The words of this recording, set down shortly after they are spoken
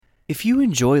If you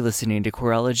enjoy listening to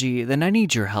Queerology, then I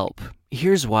need your help.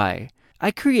 Here's why.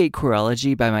 I create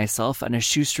Queerology by myself on a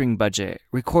shoestring budget,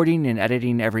 recording and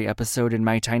editing every episode in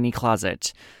my tiny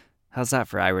closet. How's that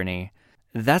for irony?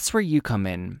 That's where you come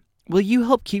in. Will you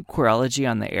help keep Queerology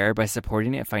on the air by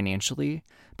supporting it financially?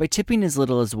 By tipping as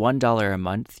little as $1 a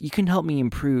month, you can help me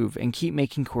improve and keep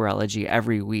making Queerology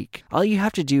every week. All you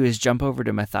have to do is jump over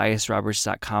to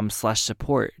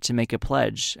matthiasroberts.com/support to make a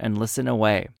pledge and listen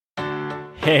away.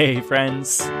 Hey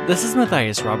friends, this is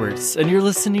Matthias Roberts, and you're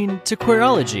listening to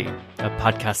Queerology, a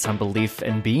podcast on belief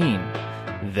and being.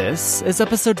 This is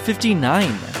episode 59.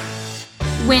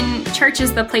 When church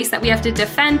is the place that we have to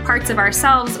defend parts of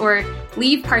ourselves or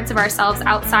leave parts of ourselves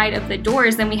outside of the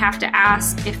doors, then we have to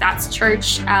ask if that's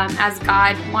church as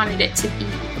God wanted it to be.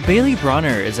 Bailey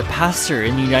Brawner is a pastor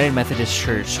in the United Methodist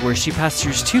Church, where she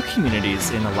pastors 2 communities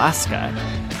in Alaska.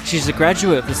 She's a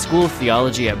graduate of the School of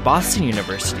Theology at Boston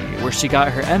University, where she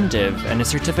got her MDiv and a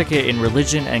certificate in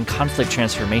religion and conflict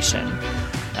transformation.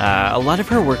 A lot of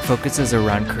her work focuses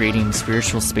around creating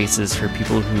spiritual spaces for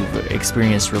people who've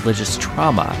experienced religious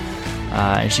trauma.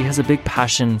 And she has a big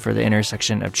passion for the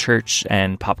intersection of church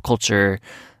and pop culture,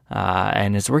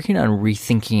 and is working on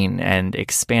rethinking and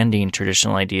expanding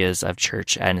traditional ideas of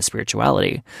church and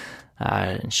spirituality.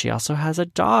 And she also has a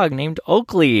dog named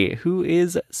Oakley, who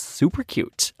is super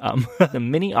cute, the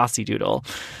mini Aussie Doodle.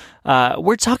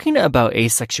 We're talking about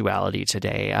asexuality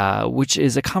today, which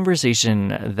is a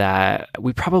conversation that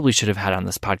we probably should have had on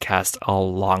this podcast a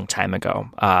long time ago.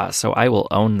 So I will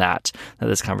own that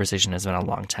this conversation has been a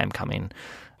long time coming.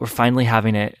 We're finally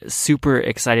having it, super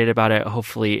excited about it.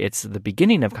 Hopefully it's the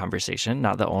beginning of conversation,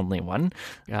 not the only one.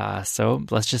 So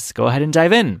let's just go ahead and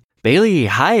dive in. Bailey,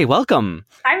 hi, welcome.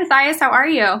 Hi, Matthias. How are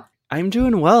you? I'm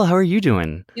doing well. How are you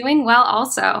doing? Doing well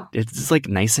also. It's like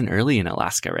nice and early in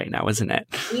Alaska right now, isn't it?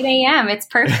 8 a.m. It's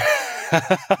perfect.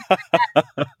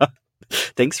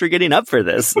 Thanks for getting up for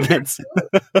this.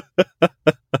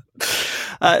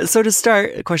 So to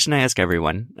start, a question I ask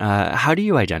everyone, how do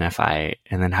you identify,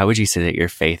 and then how would you say that your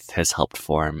faith has helped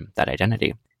form that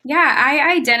identity? Yeah,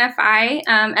 I identify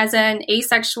as an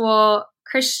asexual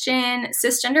Christian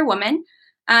cisgender woman.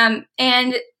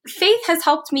 And faith has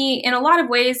helped me in a lot of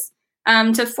ways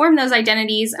to form those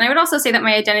identities. And I would also say that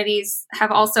my identities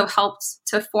have also helped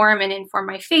to form and inform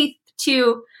my faith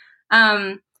too.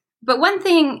 But one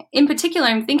thing in particular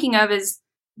I'm thinking of is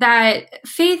that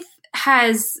faith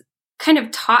has kind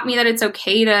of taught me that it's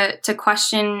okay to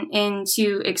question and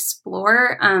to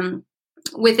explore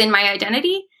within my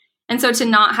identity. And so to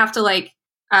not have to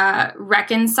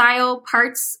reconcile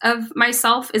parts of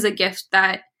myself is a gift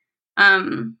that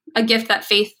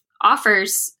faith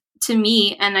offers to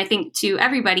me, and I think to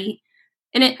everybody.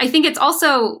 And I think it's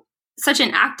also such an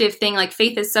active thing. Like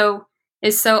faith is so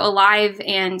alive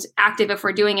and active if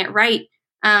we're doing it right.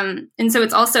 And so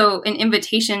it's also an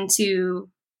invitation to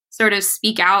sort of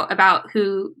speak out about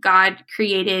who God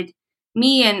created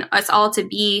me and us all to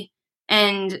be,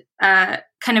 and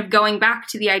kind of going back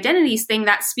to the identities thing,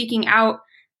 that speaking out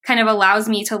kind of allows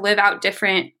me to live out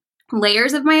different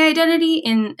layers of my identity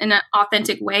in an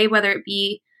authentic way, whether it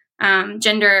be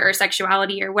gender or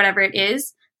sexuality or whatever it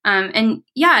is. And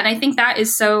I think that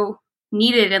is so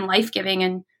needed and life-giving,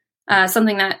 and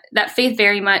something that faith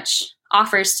very much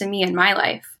offers to me in my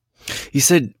life. You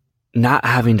said not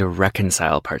having to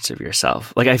reconcile parts of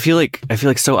yourself. Like I feel like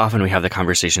so often we have the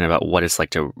conversation about what it's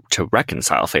like to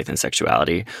reconcile faith and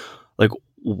sexuality. Like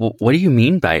what do you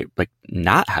mean by like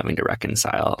not having to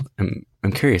reconcile?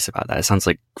 I'm curious about that. It sounds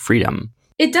like freedom.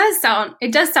 It does sound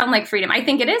like freedom. I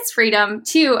think it is freedom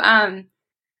too. I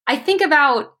think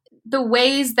about the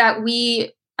ways that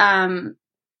we can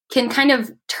kind of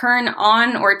turn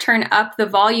on or turn up the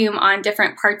volume on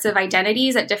different parts of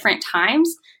identities at different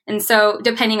times. And so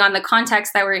depending on the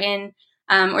context that we're in,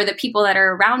 or the people that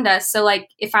are around us. So like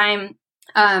if I'm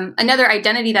another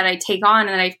identity that I take on and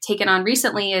that I've taken on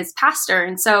recently is pastor.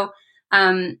 And so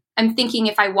I'm thinking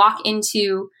if I walk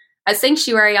into a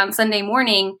sanctuary on Sunday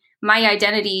morning, my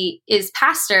identity is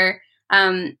pastor.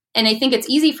 And I think it's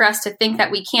easy for us to think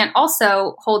that we can't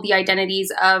also hold the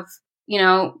identities of,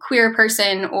 queer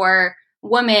person or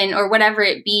woman or whatever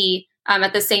it be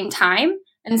at the same time.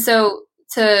 And so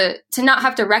to not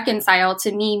have to reconcile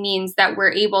to me means that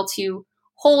we're able to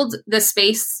hold the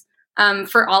space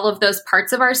for all of those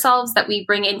parts of ourselves that we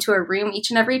bring into a room each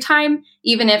and every time,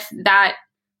 even if that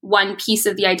one piece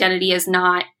of the identity is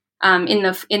not in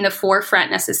the forefront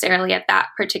necessarily at that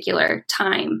particular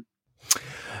time.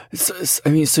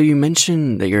 So you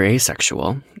mentioned that you're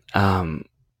asexual.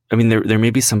 I mean, there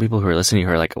may be some people who are listening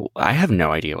who are like, I have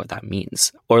no idea what that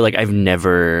means. Or like, I've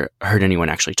never heard anyone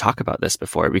actually talk about this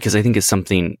before, because I think it's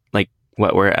something like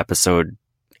what we're at episode,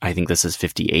 I think this is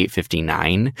 58,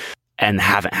 59, and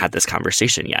haven't had this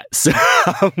conversation yet. So,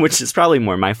 which is probably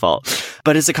more my fault,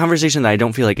 but it's a conversation that I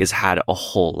don't feel like is had a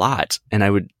whole lot. And I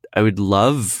would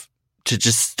love to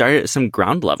just start at some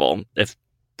ground level, if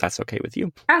that's okay with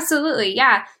you. Absolutely.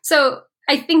 Yeah. So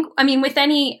I think, I mean, with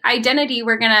any identity,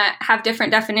 we're going to have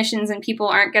different definitions, and people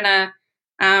aren't going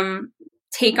to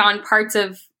take on parts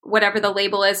of whatever the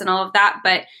label is and all of that.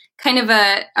 But kind of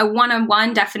a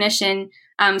one-on-one definition,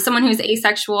 someone who's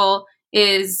asexual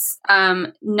is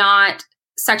not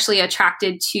sexually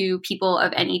attracted to people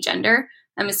of any gender.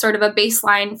 Is sort of a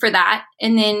baseline for that.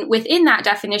 And then within that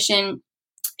definition,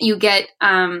 you get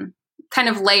kind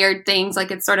of layered things,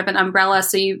 like it's sort of an umbrella.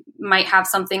 So you might have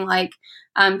something like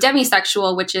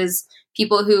demisexual, which is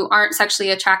people who aren't sexually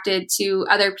attracted to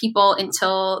other people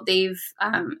until they've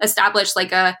established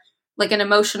like an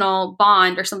emotional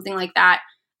bond or something like that.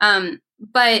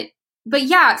 But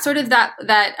yeah, sort of that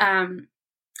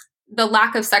the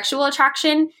lack of sexual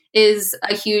attraction is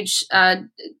a huge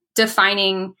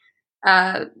defining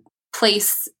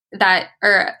place that,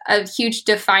 or a huge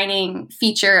defining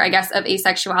feature, I guess, of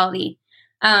asexuality.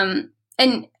 And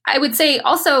I would say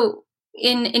also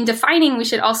in defining, we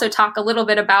should also talk a little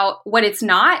bit about what it's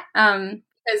not,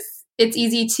 because it's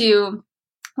easy to,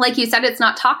 like you said, it's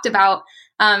not talked about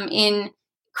in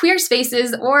queer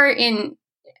spaces or in,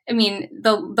 I mean,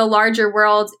 the larger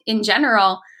world in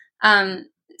general.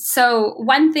 So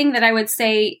one thing that I would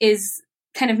say is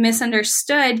kind of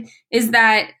misunderstood is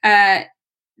that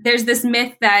there's this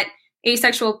myth that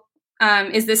asexual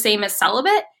is the same as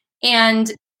celibate.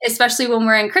 And especially when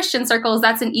we're in Christian circles,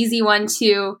 that's an easy one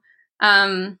to,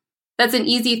 that's an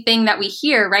easy thing that we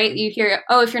hear, right? You hear,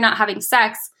 oh, if you're not having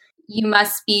sex, you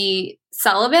must be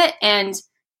celibate. And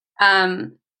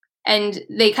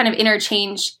they kind of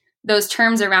interchange those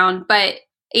terms around. But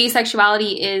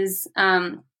asexuality is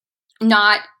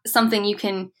not something you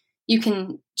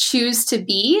can choose to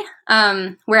be,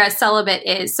 whereas celibate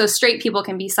is. So straight people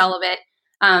can be celibate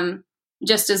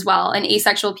just as well. And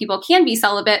asexual people can be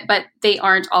celibate, but they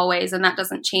aren't always, and that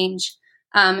doesn't change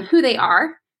who they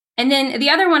are. And then the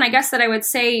other one, I guess, that I would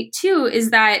say too is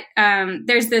that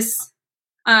there's this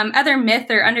other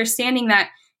myth or understanding that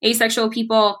asexual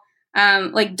people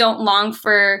like don't long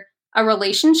for a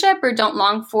relationship or don't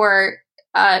long for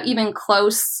even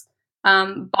close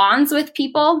bonds with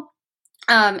people.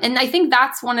 And I think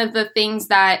that's one of the things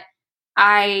that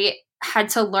I had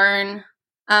to learn,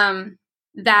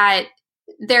 that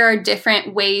there are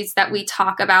different ways that we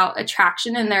talk about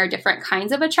attraction, and there are different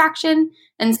kinds of attraction.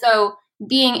 And so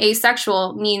being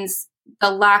asexual means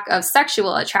the lack of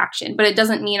sexual attraction, but it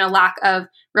doesn't mean a lack of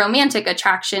romantic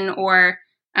attraction or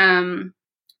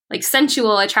like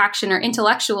sensual attraction or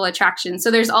intellectual attraction. So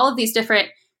there's all of these different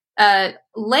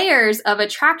layers of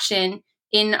attraction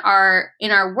in our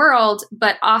world,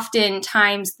 but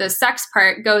oftentimes the sex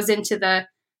part goes into the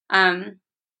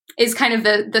is kind of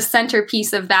the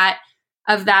centerpiece of that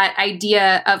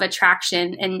idea of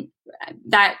attraction. And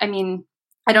that, I mean,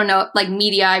 I don't know, like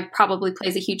media probably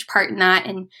plays a huge part in that,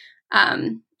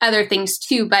 and other things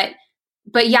too. But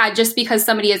yeah, just because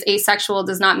somebody is asexual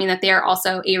does not mean that they are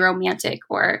also aromantic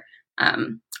or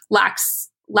lacks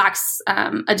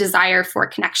a desire for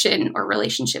connection or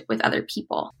relationship with other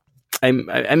people.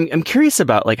 I'm curious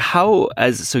about like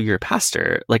so you're a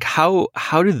pastor, like how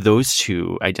do those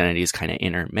two identities kind of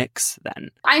intermix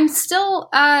then? I'm still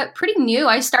pretty new.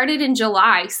 I started in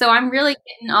July, so I'm really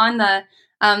getting on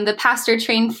the pastor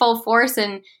train full force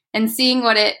and seeing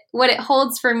what it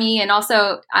holds for me. And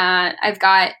also I've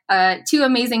got two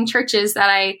amazing churches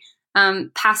that I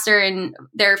pastor, and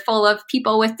they're full of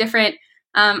people with different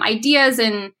ideas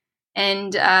and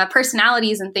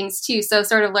personalities and things too. So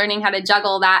sort of learning how to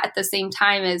juggle that at the same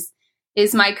time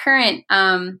is my current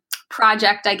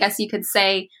project, I guess you could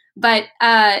say. But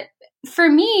for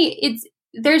me,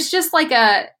 there's just like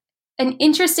an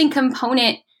interesting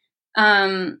component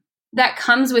that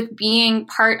comes with being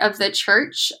part of the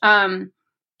church, and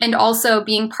also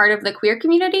being part of the queer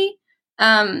community.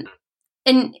 And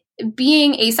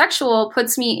being asexual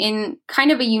puts me in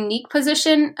kind of a unique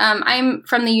position. I'm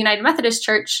from the United Methodist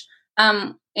Church,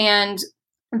 and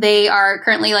they are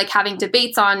currently like having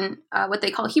debates on what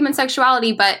they call human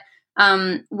sexuality, but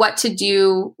what to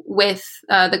do with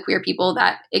the queer people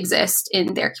that exist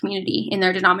in their community, in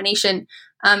their denomination,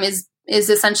 is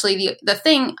essentially the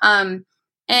thing.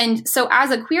 And so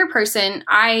as a queer person,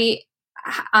 I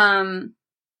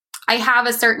have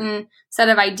a certain set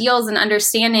of ideals and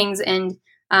understandings, and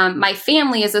my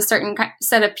family is a certain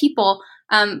set of people.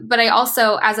 But I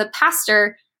also, as a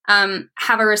pastor,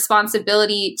 have a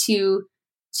responsibility to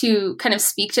kind of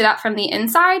speak to that from the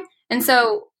inside. And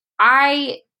so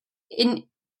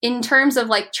in terms of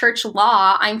like church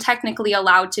law, I'm technically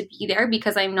allowed to be there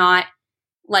because I'm not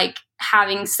like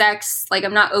having sex. Like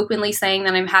I'm not openly saying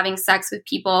that I'm having sex with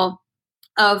people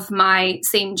of my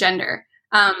same gender.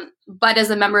 But as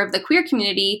a member of the queer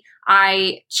community,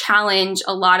 I challenge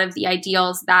a lot of the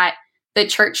ideals that the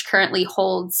church currently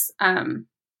holds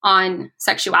on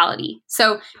sexuality.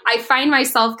 So I find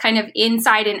myself kind of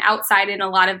inside and outside in a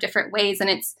lot of different ways. And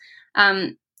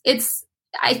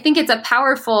I think it's a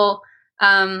powerful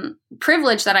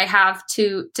privilege that I have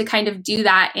to kind of do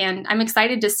that. And I'm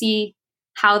excited to see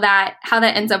how that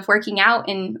ends up working out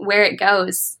and where it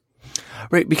goes.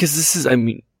 Right. Because this is, I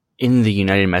mean, in the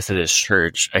United Methodist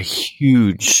Church, a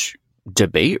huge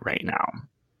debate right now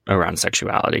around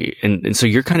sexuality. And so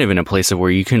you're kind of in a place of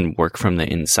where you can work from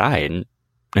the inside. And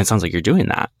it sounds like you're doing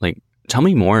that. Like, tell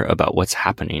me more about what's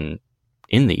happening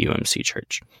in the UMC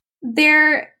church.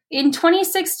 There, in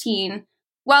 2016,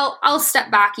 well, I'll step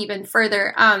back even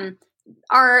further.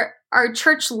 Our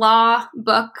church law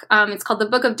book, it's called the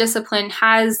Book of Discipline,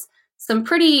 has some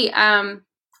pretty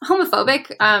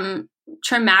homophobic,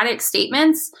 traumatic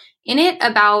statements in it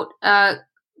about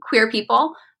queer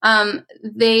people.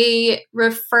 They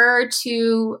refer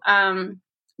to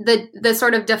the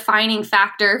sort of defining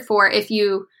factor for if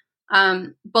you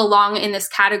belong in this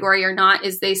category or not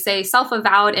is, they say,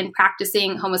 self-avowed and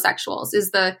practicing homosexuals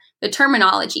is the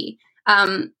terminology,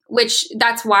 which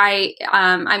that's why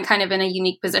I'm kind of in a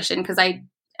unique position, because I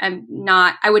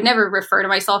would never refer to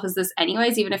myself as this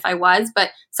anyways, even if I was,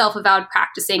 but self-avowed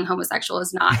practicing homosexual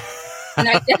is not an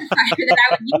identifier that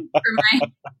I would use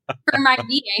for my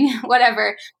being,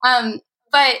 whatever.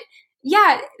 But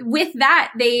yeah, with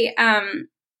that,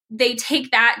 they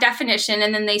take that definition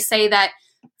and then they say that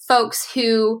folks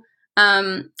who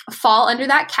fall under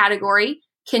that category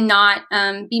cannot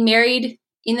be married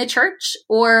in the church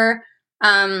or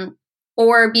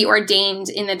be ordained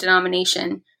in the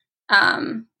denomination,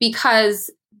 because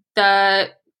the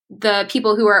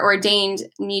people who are ordained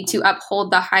need to uphold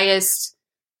the highest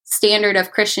standard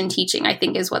of Christian teaching, I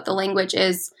think is what the language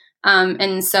is.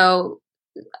 And so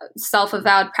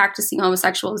self-avowed practicing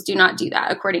homosexuals do not do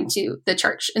that according to the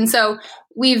church. And so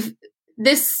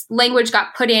this language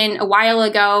got put in a while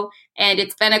ago, and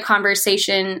it's been a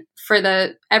conversation for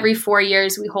every 4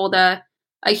 years. We hold a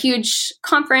huge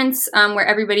conference where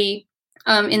everybody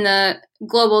in the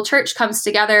global church comes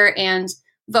together and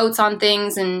votes on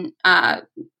things and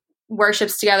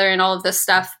worships together and all of this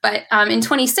stuff. But in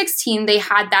 2016, they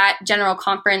had that general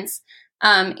conference,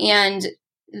 and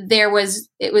it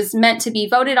was meant to be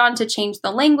voted on to change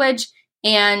the language.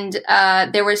 And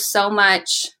there was so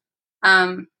much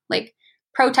like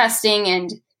protesting and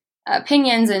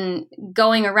opinions and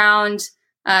going around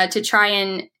to try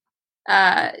and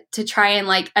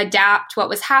like adapt what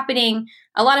was happening.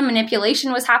 A lot of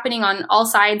manipulation was happening on all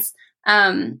sides,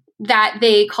 that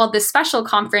they called this special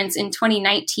conference in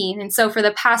 2019. And so for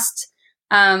the past,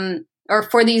 or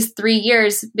for these 3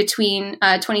 years between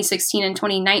 2016 and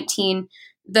 2019,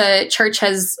 the church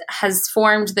has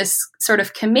formed this sort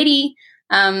of committee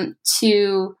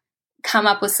to come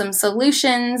up with some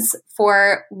solutions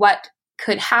for what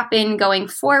could happen going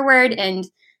forward. And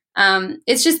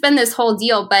it's just been this whole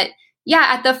deal. But yeah,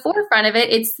 at the forefront of it,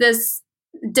 it's this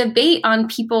debate on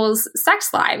people's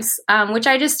sex lives, which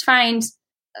I just find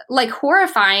like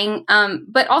horrifying,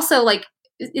 but also like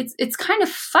it's kind of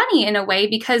funny in a way,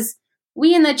 because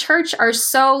we in the church are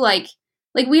so like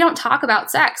we don't talk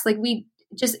about sex. Like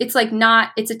it's like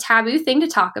it's a taboo thing to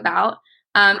talk about.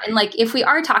 And like if we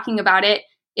are talking about it,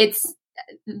 it's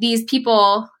these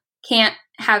people can't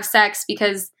have sex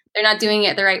because they're not doing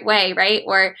it the right way, right?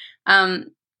 Or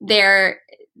they're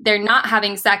not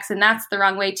having sex, and that's the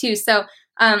wrong way too. So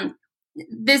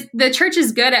the church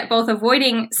is good at both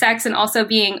avoiding sex and also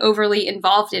being overly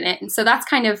involved in it. And so that's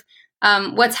kind of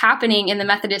what's happening in the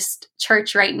Methodist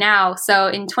Church right now. So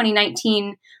in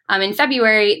 2019, in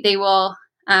February, they will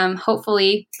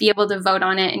hopefully be able to vote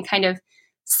on it and kind of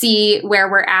see where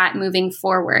we're at moving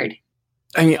forward.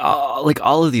 I mean,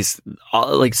 all of these,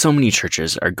 so many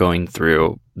churches are going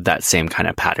through that same kind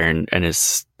of pattern, and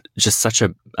it's just such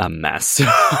a mess.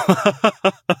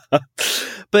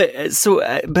 But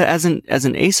as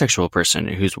an asexual person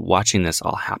who's watching this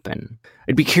all happen,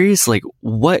 I'd be curious, like,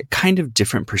 what kind of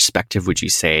different perspective would you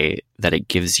say that it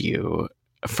gives you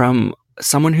from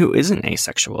someone who isn't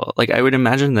asexual? Like, I would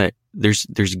imagine that there's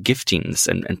giftings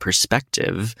and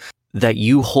perspective that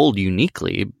you hold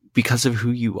uniquely because of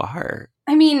who you are.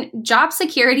 I mean, job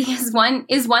security is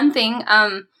one thing,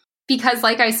 because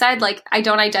like I said, like I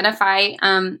don't identify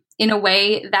in a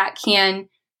way that can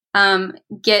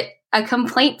get a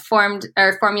complaint formed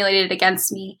or formulated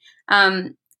against me.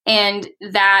 And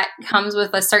that comes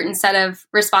with a certain set of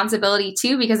responsibility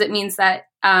too, because it means that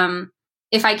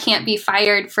if I can't be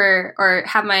fired for or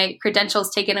have my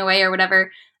credentials taken away or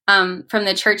whatever from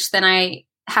the church, then I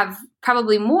have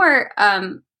probably more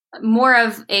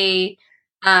of a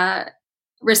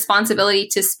responsibility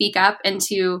to speak up and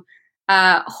to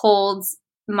hold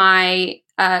my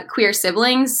queer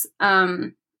siblings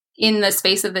in the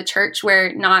space of the church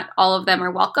where not all of them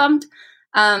are welcomed.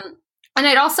 And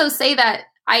I'd also say that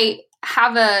I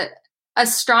have a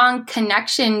strong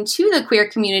connection to the queer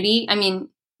community. I mean,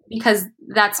 because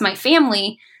that's my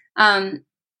family.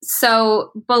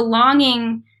 So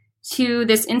belonging to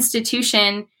this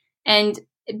institution and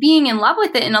being in love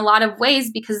with it in a lot of ways,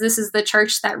 because this is the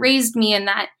church that raised me and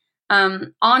that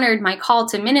honored my call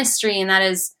to ministry and that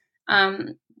is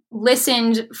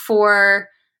listened for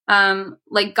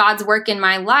like God's work in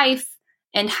my life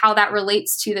and how that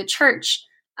relates to the church.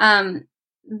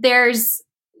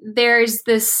 There's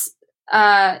this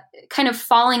kind of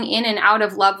falling in and out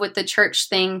of love with the church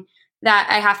thing that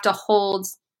I have to hold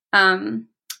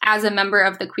as a member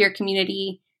of the queer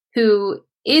community who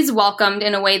is welcomed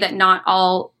in a way that not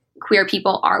all queer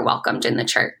people are welcomed in the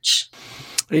church.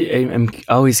 I'm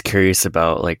always curious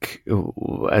about, like,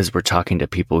 as we're talking to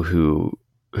people who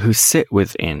sit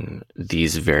within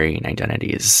these varying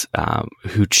identities,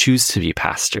 who choose to be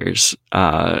pastors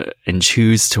and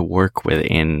choose to work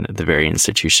within the very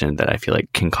institution that I feel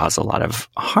like can cause a lot of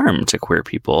harm to queer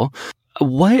people.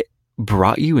 What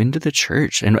brought you into the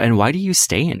church and why do you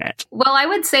stay in it? Well, I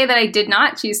would say that I did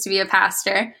not choose to be a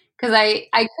pastor because I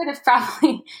could have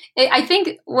probably, I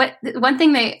think one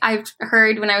thing that I've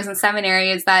heard when I was in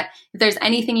seminary is that if there's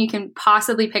anything you can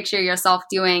possibly picture yourself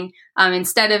doing,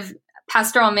 instead of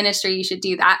pastoral ministry, you should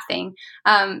do that thing.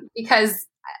 Because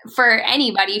for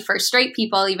anybody, for straight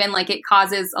people, even, like, it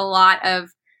causes a lot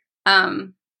of,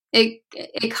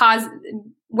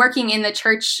 working in the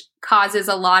church causes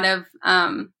a lot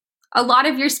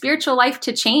of your spiritual life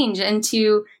to change and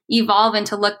to evolve and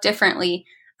to look differently.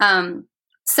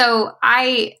 So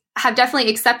I have definitely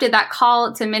accepted that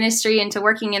call to ministry and to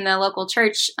working in the local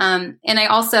church. And I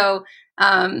also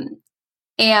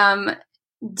am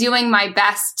doing my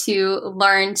best to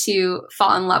learn to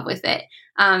fall in love with it.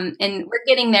 And we're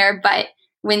getting there, but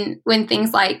when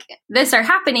things like this are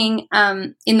happening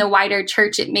in the wider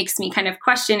church, it makes me kind of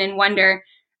question and wonder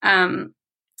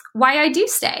why I do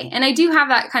stay. And I do have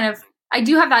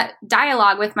that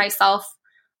dialogue with myself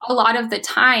a lot of the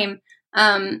time.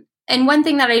 And one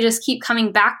thing that I just keep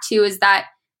coming back to is that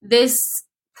this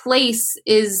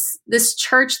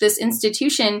church, this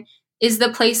institution is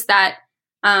the place that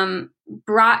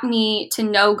brought me to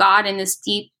know God in this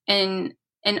deep and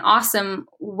awesome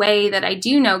way that I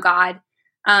do know God.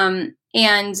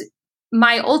 And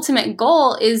my ultimate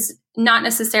goal is not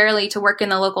necessarily to work in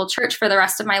the local church for the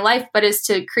rest of my life, but is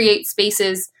to create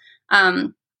spaces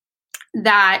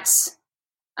that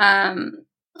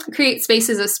create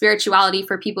spaces of spirituality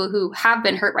for people who have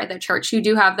been hurt by the church, who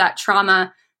do have that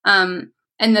trauma, and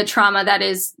the trauma that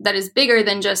is bigger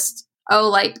than just, oh,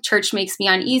 like, church makes me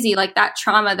uneasy, like that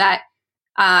trauma that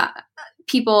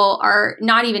people are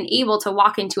not even able to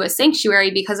walk into a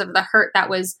sanctuary because of the hurt that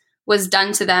was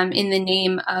done to them in the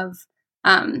name of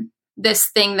this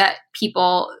thing that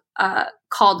people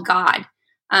called God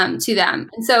to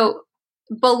them. And so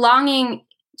belonging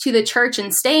to the church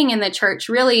and staying in the church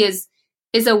really is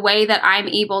a way that I'm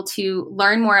able to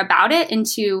learn more about it and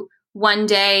to one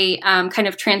day kind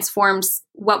of transforms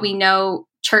what we know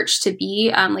church to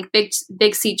be, like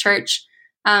big C church,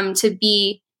 to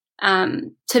be,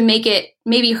 to make it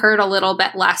maybe hurt a little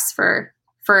bit less for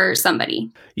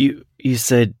somebody. You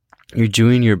said you're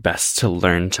doing your best to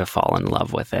learn to fall in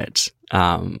love with it.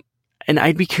 And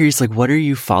I'd be curious, like, what are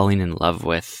you falling in love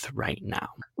with right now?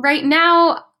 Right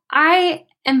now, I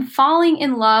am falling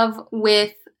in love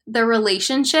with the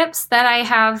relationships that I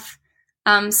have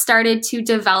started to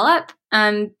develop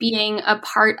being a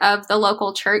part of the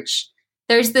local church.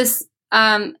 There's this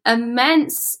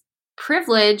immense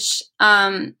privilege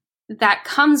that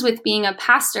comes with being a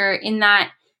pastor, in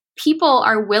that people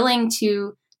are willing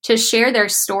to share their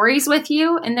stories with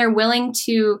you, and they're willing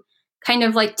to kind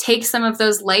of like take some of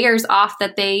those layers off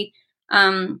that they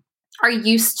are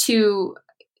used to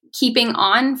keeping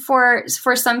on for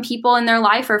some people in their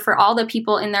life, or for all the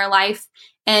people in their life.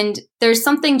 And there's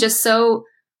something just so,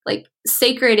 like,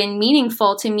 sacred and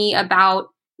meaningful to me about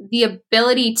the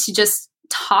ability to just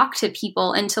talk to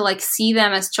people and to like see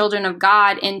them as children of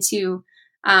God and to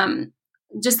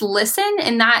just listen.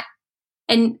 And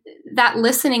that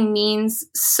listening means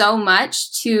so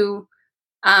much to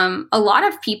a lot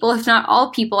of people, if not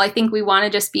all people. I think we want to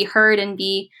just be heard and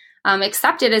be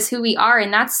accepted as who we are.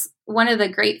 And that's one of the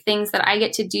great things that I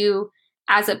get to do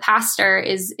as a pastor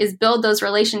is build those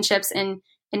relationships and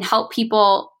help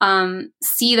people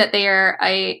see that they are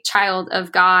a child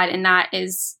of God. And that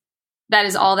is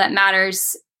all that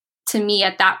matters to me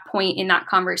at that point in that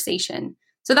conversation.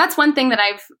 So that's one thing that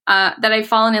I've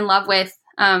fallen in love with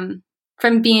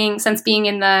since being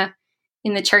in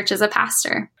the church as a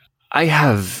pastor. I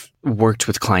have worked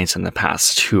with clients in the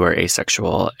past who are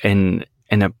asexual, and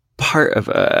a part of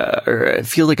or I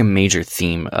feel like a major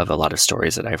theme of a lot of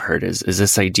stories that I've heard is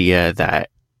this idea that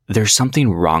there's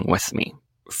something wrong with me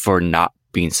for not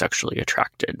being sexually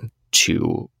attracted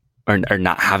to or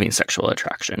not having sexual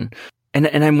attraction. And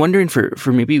I'm wondering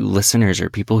for maybe listeners or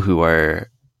people who are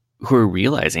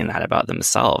realizing that about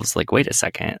themselves, like, wait a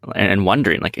second, and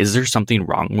wondering, like, is there something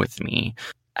wrong with me?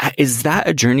 Is that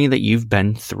a journey that you've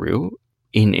been through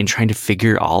in trying to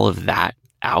figure all of that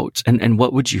out? And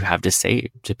what would you have to say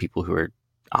to people who are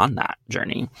on that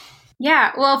journey?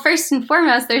 Yeah, well, first and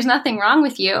foremost, there's nothing wrong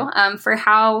with you for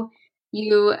how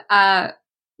you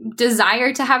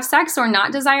desire to have sex or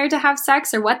not desire to have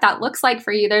sex or what that looks like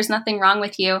for you. There's nothing wrong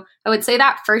with you. I would say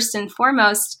that first and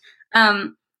foremost.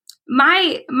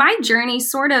 My journey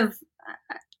sort of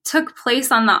took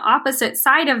place on the opposite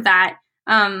side of that.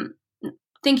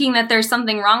 Thinking that there's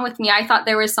something wrong with me, I thought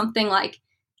there was something like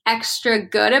extra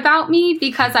good about me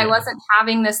because I wasn't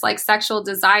having this like sexual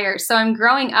desire. So I'm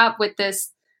growing up with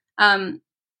this. I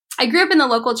grew up in the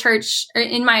local church.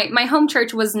 In my home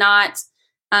church was not.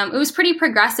 It was pretty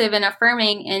progressive and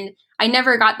affirming, and I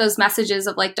never got those messages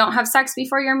of like, don't have sex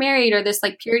before you're married, or this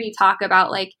like purity talk about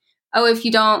like, oh, if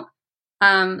you don't.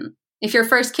 If your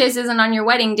first kiss isn't on your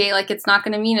wedding day, like it's not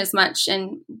going to mean as much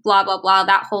and blah, blah, blah,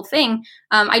 that whole thing.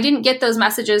 I didn't get those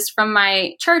messages from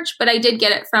my church, but I did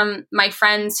get it from my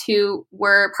friends who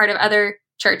were part of other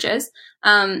churches.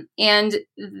 And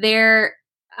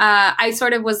I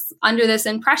sort of was under this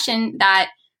impression that,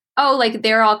 oh, like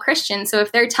they're all Christian. So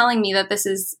if they're telling me that this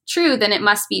is true, then it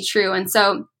must be true. And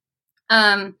so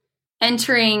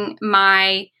entering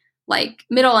my like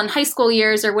middle and high school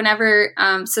years or whenever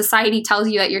society tells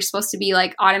you that you're supposed to be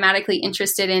like automatically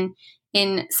interested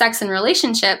in sex and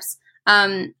relationships,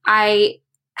 I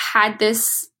had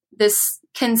this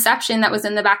conception that was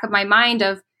in the back of my mind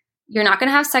of you're not going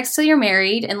to have sex till you're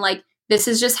married. And like, this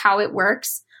is just how it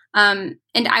works. And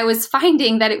I was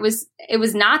finding that it was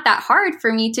not that hard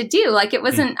for me to do. Like I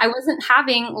wasn't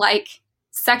having like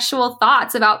sexual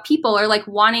thoughts about people or like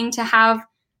wanting to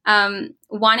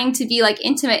be like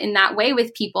intimate in that way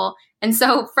with people. And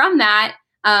so from that,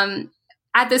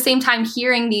 at the same time,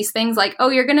 hearing these things like, oh,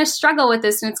 you're going to struggle with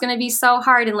this and it's going to be so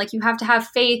hard. And like, you have to have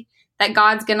faith that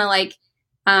God's going to like,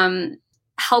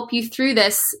 help you through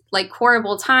this like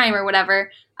horrible time or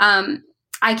whatever.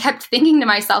 I kept thinking to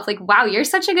myself, like, wow, you're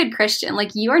such a good Christian.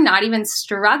 Like, you are not even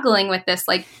struggling with this.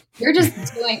 Like, you're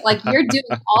just you're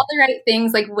doing all the right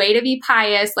things, like way to be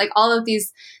pious, like all of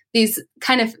these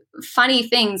kind of funny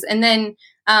things. And then,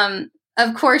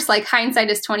 of course, like hindsight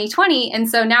is 2020. And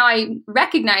so now I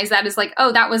recognize that as like,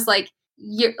 oh, that was like,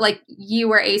 you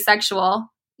were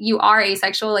asexual. You are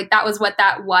asexual. Like that was what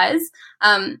that was.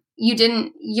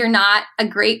 You're not a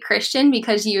great Christian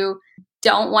because you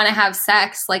don't want to have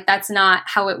sex. Like that's not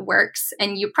how it works.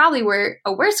 And you probably were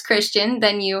a worse Christian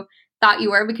than you thought you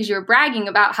were because you were bragging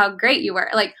about how great you were,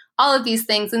 like all of these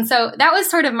things. And so that was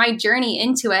sort of my journey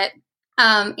into it.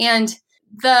 And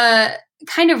the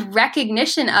kind of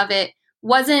recognition of it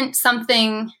wasn't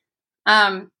something,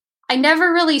 I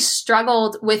never really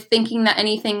struggled with thinking that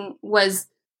anything was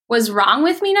wrong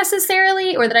with me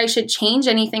necessarily, or that I should change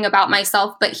anything about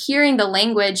myself. But hearing the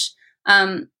language,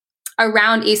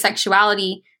 around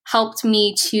asexuality helped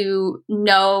me to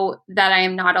know that I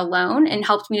am not alone, and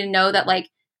helped me to know that like,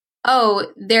 oh,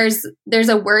 there's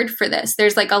a word for this.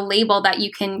 There's like a label that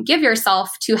you can give yourself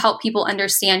to help people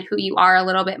understand who you are a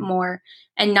little bit more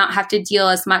and not have to deal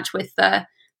as much with the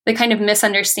kind of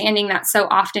misunderstanding that so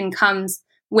often comes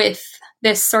with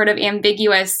this sort of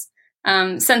ambiguous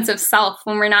sense of self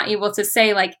when we're not able to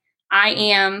say like, I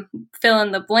am fill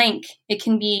in the blank. It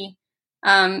can be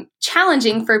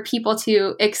challenging for people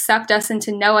to accept us and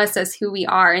to know us as who we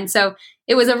are. And so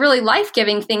it was a really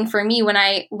life-giving thing for me when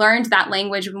I learned that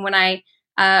language, when I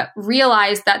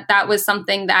realized that that was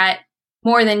something that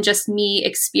more than just me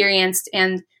experienced,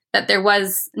 and that there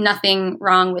was nothing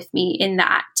wrong with me in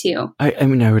that too. I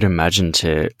mean, I would imagine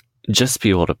to just be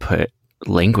able to put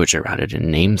language around it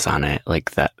and names on it,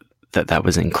 like that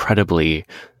was incredibly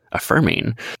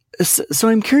affirming. So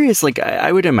I'm curious, like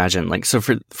I would imagine, like, so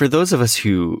for those of us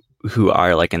who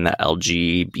are like in the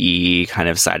LGB kind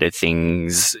of side of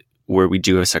things, where we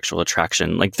do have sexual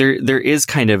attraction, like there is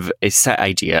kind of a set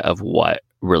idea of what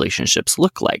relationships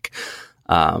look like.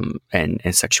 And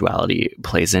sexuality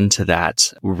plays into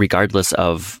that, regardless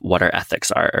of what our ethics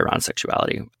are around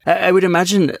sexuality. I would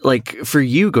imagine, like, for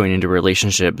you going into a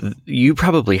relationship, you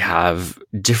probably have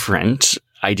different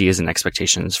ideas and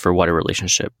expectations for what a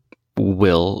relationship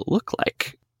will look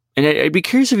like. And I'd be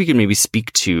curious if you could maybe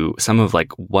speak to some of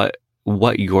like what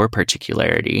your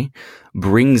particularity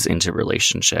brings into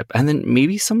relationship, and then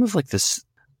maybe some of like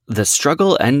the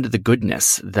struggle and the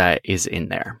goodness that is in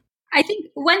there. I think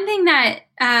one thing that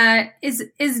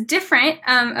is different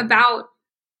about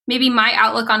maybe my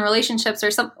outlook on relationships,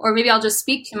 or maybe I'll just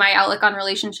speak to my outlook on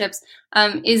relationships,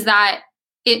 is that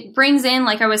it brings in,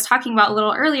 like I was talking about a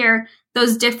little earlier,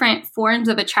 those different forms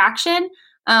of attraction,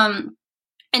 and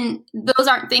those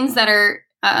aren't things that are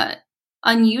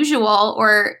unusual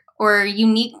or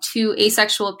unique to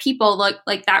asexual people,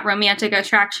 like that romantic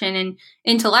attraction and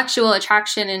intellectual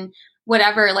attraction and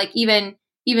whatever, like even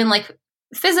like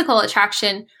physical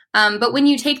attraction. But when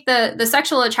you take the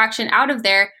sexual attraction out of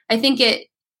there, I think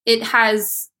it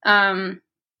has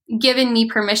given me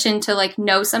permission to like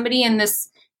know somebody in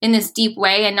this deep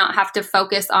way and not have to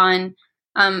focus on,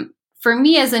 for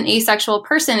me as an asexual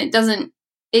person, it doesn't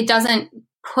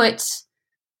put,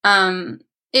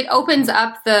 it opens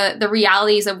up the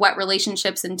realities of what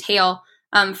relationships entail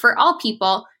for all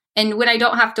people. And when I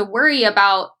don't have to worry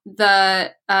about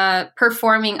the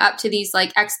performing up to these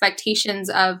like expectations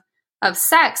of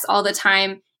sex all the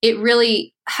time, it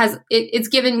really has it's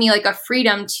given me like a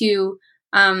freedom to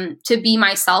be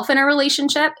myself in a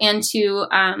relationship and to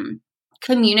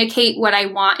communicate what I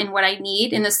want and what I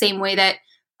need in the same way that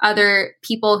other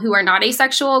people who are not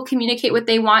asexual communicate what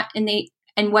they want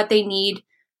and what they need,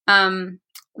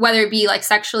 whether it be like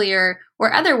sexually or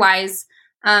otherwise.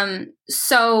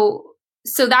 So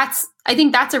I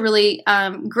think that's a really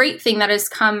great thing that has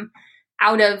come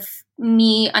out of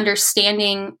me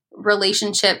understanding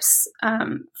relationships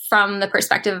from the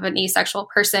perspective of an asexual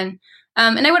person.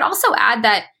 And I would also add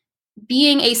that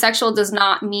being asexual does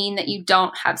not mean that you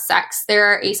don't have sex. There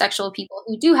are asexual people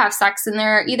who do have sex, and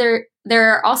there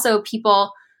are also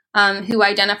people who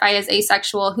identify as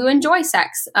asexual who enjoy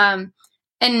sex.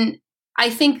 And I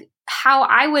think how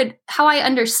I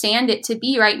understand it to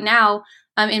be right now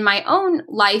in my own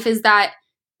life is that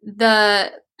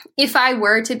if I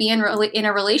were to be in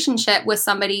a relationship with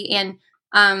somebody and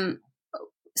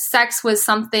sex was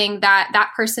something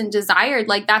that person desired,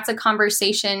 like that's a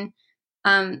conversation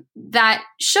that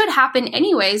should happen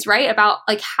anyways, right? About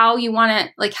like how you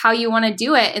want to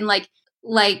do it, and like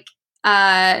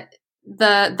the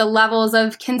levels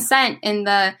of consent and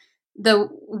the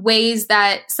ways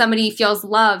that somebody feels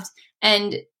loved.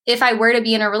 And if I were to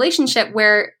be in a relationship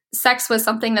where sex was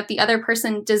something that the other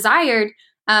person desired,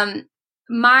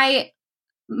 my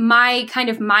kind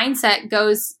of mindset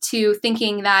goes to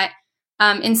thinking that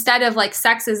instead of like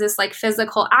sex is this like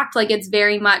physical act, like it's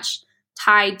very much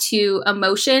tied to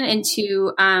emotion and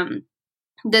to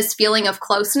this feeling of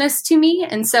closeness to me.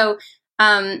 And so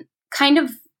kind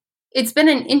of it's been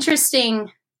an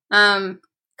interesting kind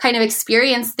of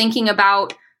experience thinking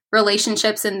about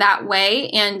relationships in that way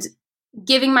and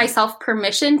giving myself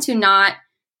permission to not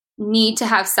need to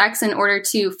have sex in order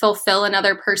to fulfill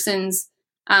another person's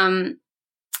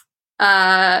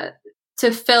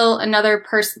fulfill another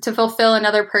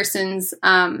person's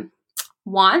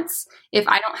wants if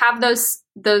I don't have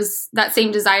that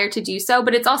same desire to do so.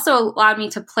 But it's also allowed me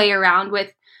to play around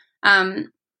with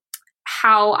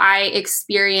how I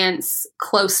experience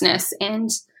closeness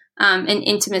and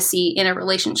intimacy in a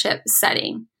relationship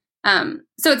setting.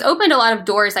 So it's opened a lot of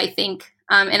doors, I think.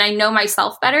 And I know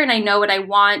myself better, and I know what I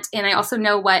want, and I also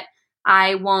know what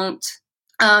I won't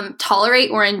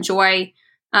tolerate or enjoy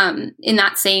in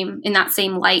that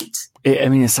same light.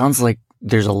 It sounds like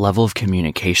there's a level of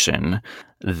communication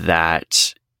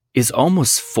that is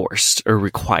almost forced or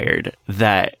required.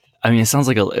 It sounds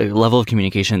like a level of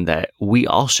communication that we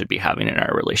all should be having in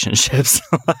our relationships.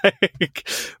 Like,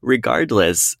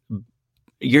 regardless,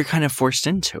 you're kind of forced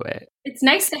into it. It's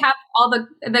nice to have all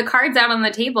the cards out on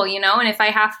the table, and if I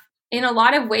have, in a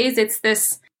lot of ways, it's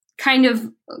this kind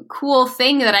of cool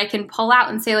thing that I can pull out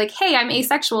and say like, hey, I'm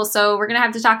asexual, so we're going to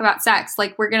have to talk about sex.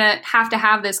 Like, we're going to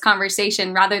have this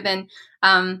conversation rather than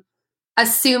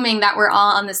assuming that we're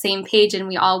all on the same page and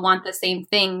we all want the same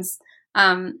things.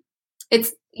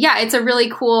 It's a really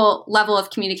cool level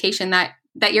of communication that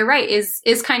that you're right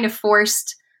is kind of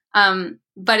forced,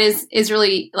 but is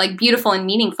really like beautiful and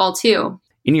meaningful too.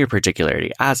 In your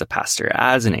particularity as a pastor,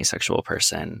 as an asexual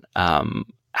person,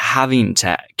 having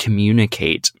to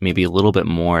communicate maybe a little bit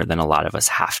more than a lot of us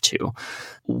have to,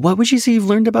 what would you say you've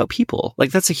learned about people?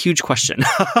 Like, that's a huge question,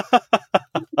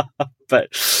 but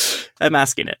I'm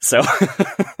asking it. So,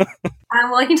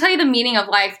 well, I can tell you the meaning of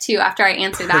life too after I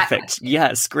answer that. Perfect.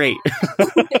 Yes, great.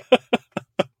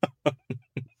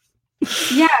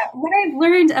 Yeah, what I've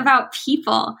learned about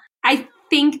people, I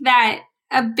think that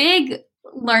a big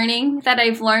learning that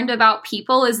I've learned about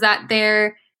people is that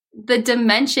the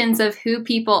dimensions of who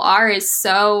people are is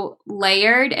so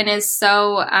layered and is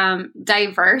so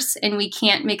diverse, and we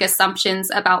can't make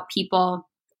assumptions about people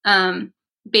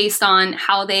based on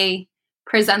how they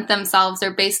present themselves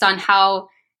or based on how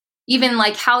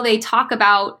they talk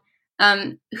about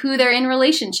who they're in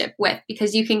relationship with,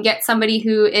 because you can get somebody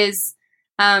who is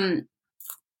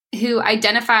who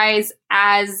identifies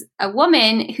as a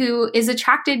woman who is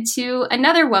attracted to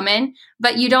another woman,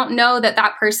 but you don't know that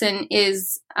that person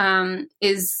is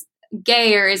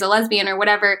gay or is a lesbian or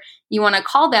whatever you want to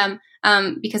call them,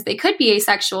 because they could be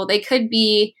asexual, they could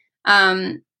be,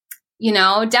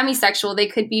 demisexual, they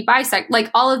could be bisexual, like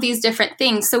all of these different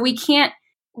things. So we can't,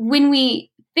 when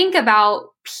we think about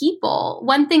people,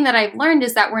 one thing that I've learned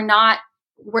is that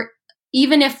we're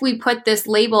even if we put this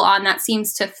label on that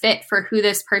seems to fit for who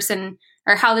this person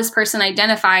or how this person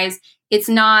identifies, it's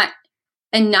not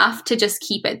enough to just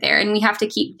keep it there. And we have to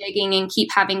keep digging and keep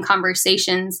having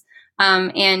conversations,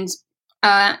 learning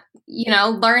the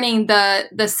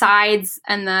sides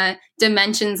and the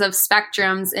dimensions of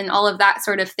spectrums and all of that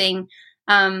sort of thing.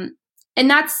 And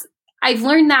I've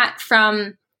learned that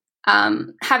from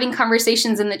having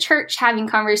conversations in the church, having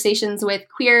conversations with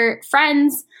queer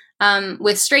friends,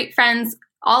 with straight friends.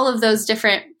 All of those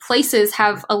different places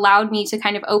have allowed me to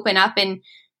kind of open up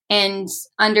and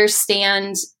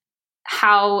understand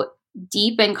how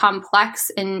deep and complex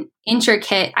and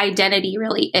intricate identity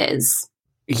really is.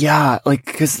 Yeah, like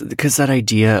because that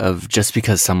idea of just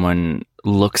because someone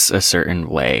looks a certain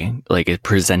way, like it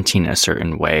presenting a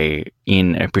certain way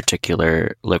in a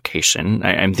particular location,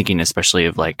 I'm thinking especially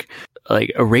of like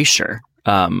erasure,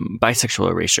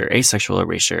 bisexual erasure, asexual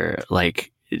erasure,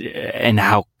 like, and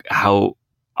how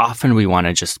often we want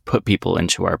to just put people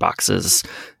into our boxes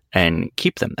and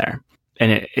keep them there.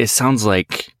 And it sounds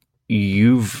like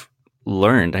you've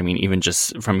learned, I mean, even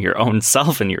just from your own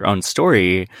self and your own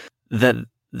story, that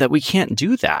we can't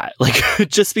do that. Like,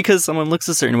 just because someone looks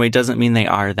a certain way doesn't mean they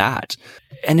are that.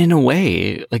 And in a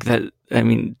way, like that, I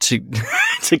mean, to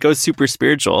go super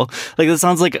spiritual, like that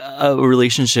sounds like a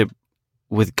relationship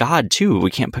with God too.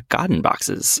 We can't put God in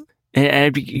boxes. And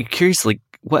I'd be curious, like,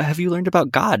 what have you learned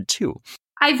about God too?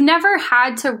 I've never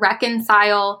had to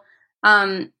reconcile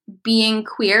being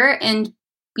queer and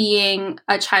being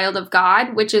a child of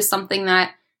God, which is something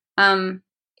that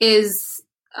is,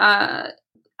 I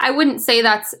wouldn't say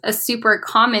that's a super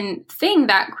common thing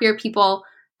that queer people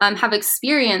have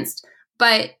experienced,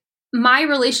 but my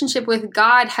relationship with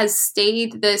God has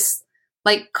stayed this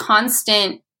like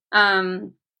constant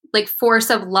like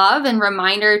force of love and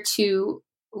reminder to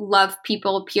love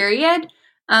people, period.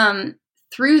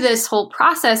 Through this whole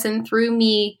process and through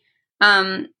me,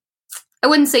 I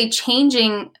wouldn't say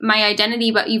changing my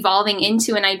identity, but evolving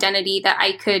into an identity that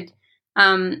I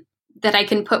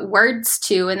can put words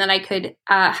to and that I could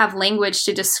have language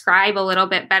to describe a little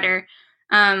bit better.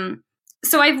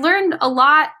 So I've learned a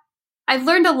lot. I've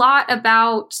learned a lot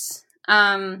about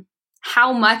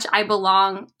how much I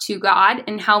belong to God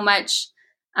and how much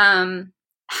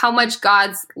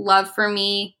God's love for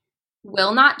me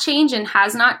will not change and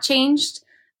has not changed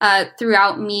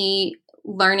throughout me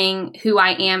learning who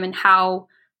I am and how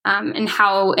and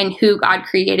who God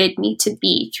created me to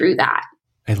be through that.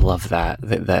 I love that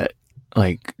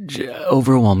like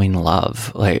overwhelming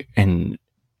love, like, and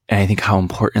I think how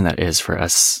important that is for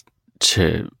us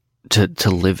to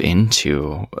live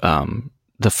into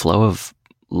the flow of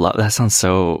love. That sounds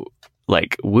so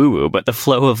like woo woo, but the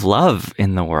flow of love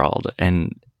in the world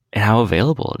and how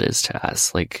available it is to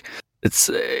us. Like, it's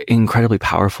an incredibly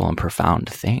powerful and profound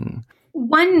thing.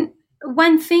 One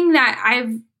thing that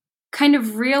I've kind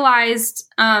of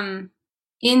realized in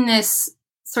this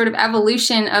sort of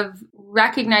evolution of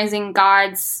recognizing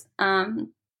God's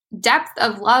depth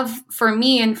of love for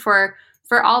me and for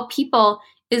all people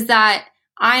is that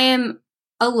I am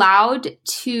allowed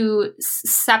to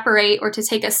separate or to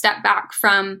take a step back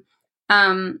from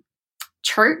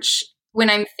church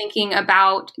when I'm thinking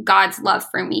about God's love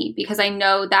for me, because I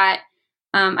know that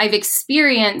I've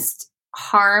experienced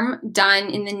harm done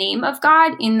in the name of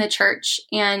God in the church.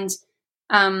 And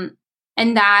And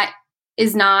that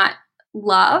is not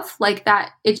love. Like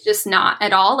that, it's just not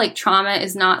at all. Like trauma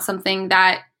is not something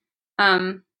that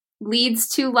leads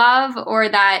to love or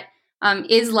that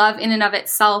is love in and of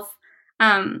itself.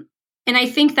 And I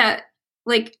think that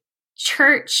like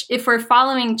church, if we're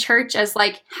following church as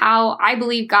like how I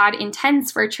believe God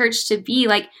intends for church to be,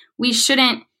 like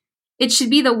it should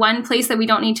be the one place that we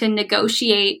don't need to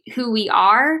negotiate who we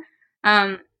are.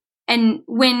 And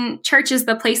when church is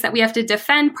the place that we have to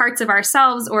defend parts of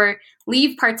ourselves or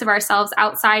leave parts of ourselves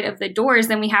outside of the doors,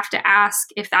 then we have to ask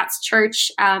if that's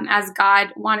church as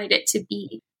God wanted it to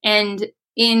be. And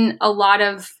in a lot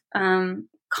of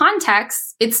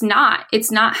contexts, it's not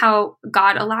how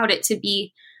God allowed it to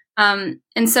be. And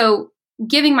so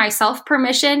giving myself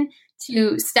permission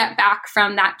to step back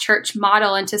from that church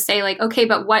model and to say like, okay,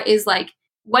 but where is the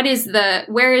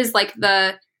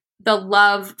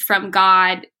love from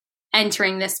God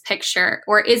entering this picture,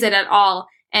 or is it at all?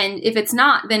 And if it's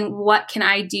not, then what can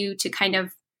I do to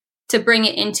bring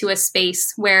it into a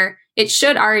space where it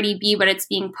should already be, but it's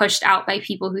being pushed out by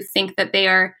people who think that they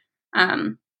are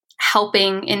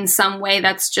helping in some way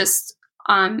that's just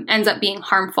ends up being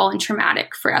harmful and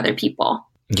traumatic for other people.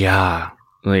 Yeah,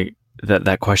 like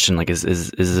that question, like is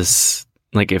this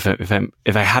like if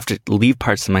I have to leave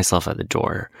parts of myself at the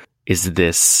door, is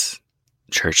this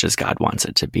church as God wants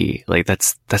it to be? Like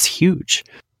that's huge,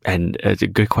 and it's a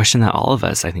good question that all of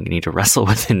us, I think, need to wrestle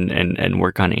with and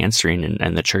work on answering,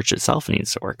 and the church itself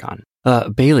needs to work on.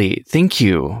 Bailey, thank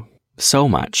you so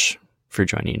much for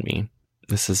joining me.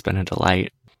 This has been a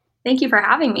delight. Thank you for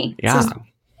having me. Yeah. This is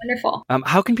wonderful.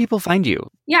 How can people find you?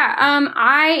 Yeah,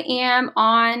 I am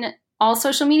on all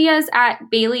social medias at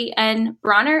Bailey N.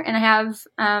 Brawner, and I have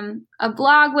a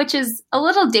blog which is a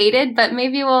little dated, but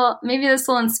maybe this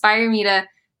will inspire me to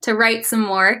write some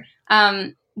more.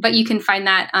 But you can find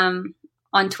that on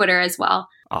Twitter as well.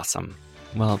 Awesome.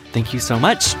 Well, thank you so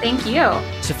much. Thank you.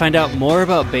 To find out more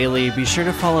about Bailey, be sure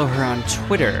to follow her on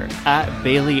Twitter at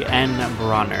Bailey N.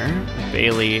 Brawner.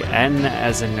 Bailey N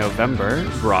as in November,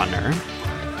 Brawner.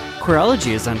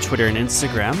 Queerology is on Twitter and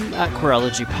Instagram at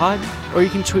QueerologyPod, or you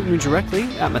can tweet me directly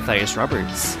at Matthias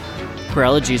Roberts.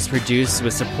 Queerology is produced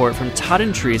with support from Todd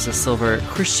and Teresa Silver,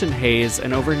 Christian Hayes,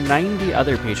 and over 90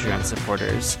 other Patreon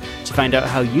supporters. To find out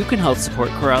how you can help support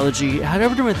Queerology, head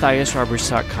over to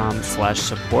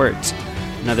MatthiasRoberts.com/support.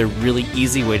 Another really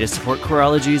easy way to support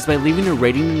Queerology is by leaving a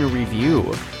rating and a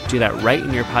review. Do that right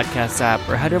in your podcast app,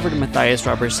 or head over to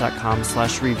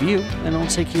MatthiasRoberts.com/review, and it'll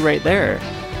take you right there.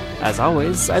 As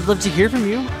always, I'd love to hear from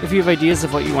you. If you have ideas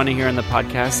of what you want to hear on the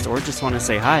podcast or just want to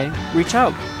say hi, reach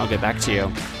out. I'll get back to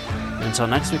you. Until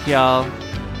next week, y'all.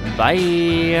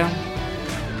 Bye.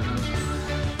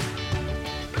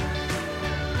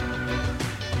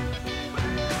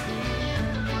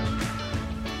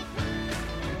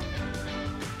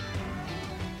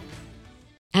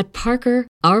 At Parker,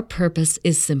 our purpose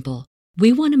is simple.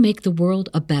 We want to make the world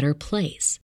a better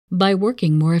place by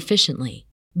working more efficiently,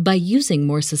 by using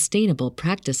more sustainable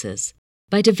practices,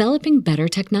 by developing better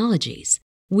technologies.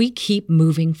 We keep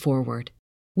moving forward.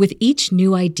 With each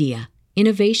new idea,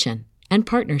 innovation, and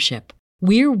partnership,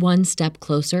 we're one step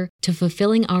closer to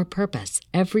fulfilling our purpose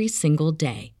every single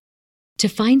day. To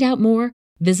find out more,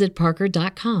 visit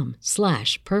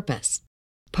parker.com/purpose.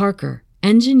 Parker,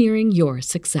 engineering your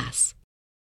success.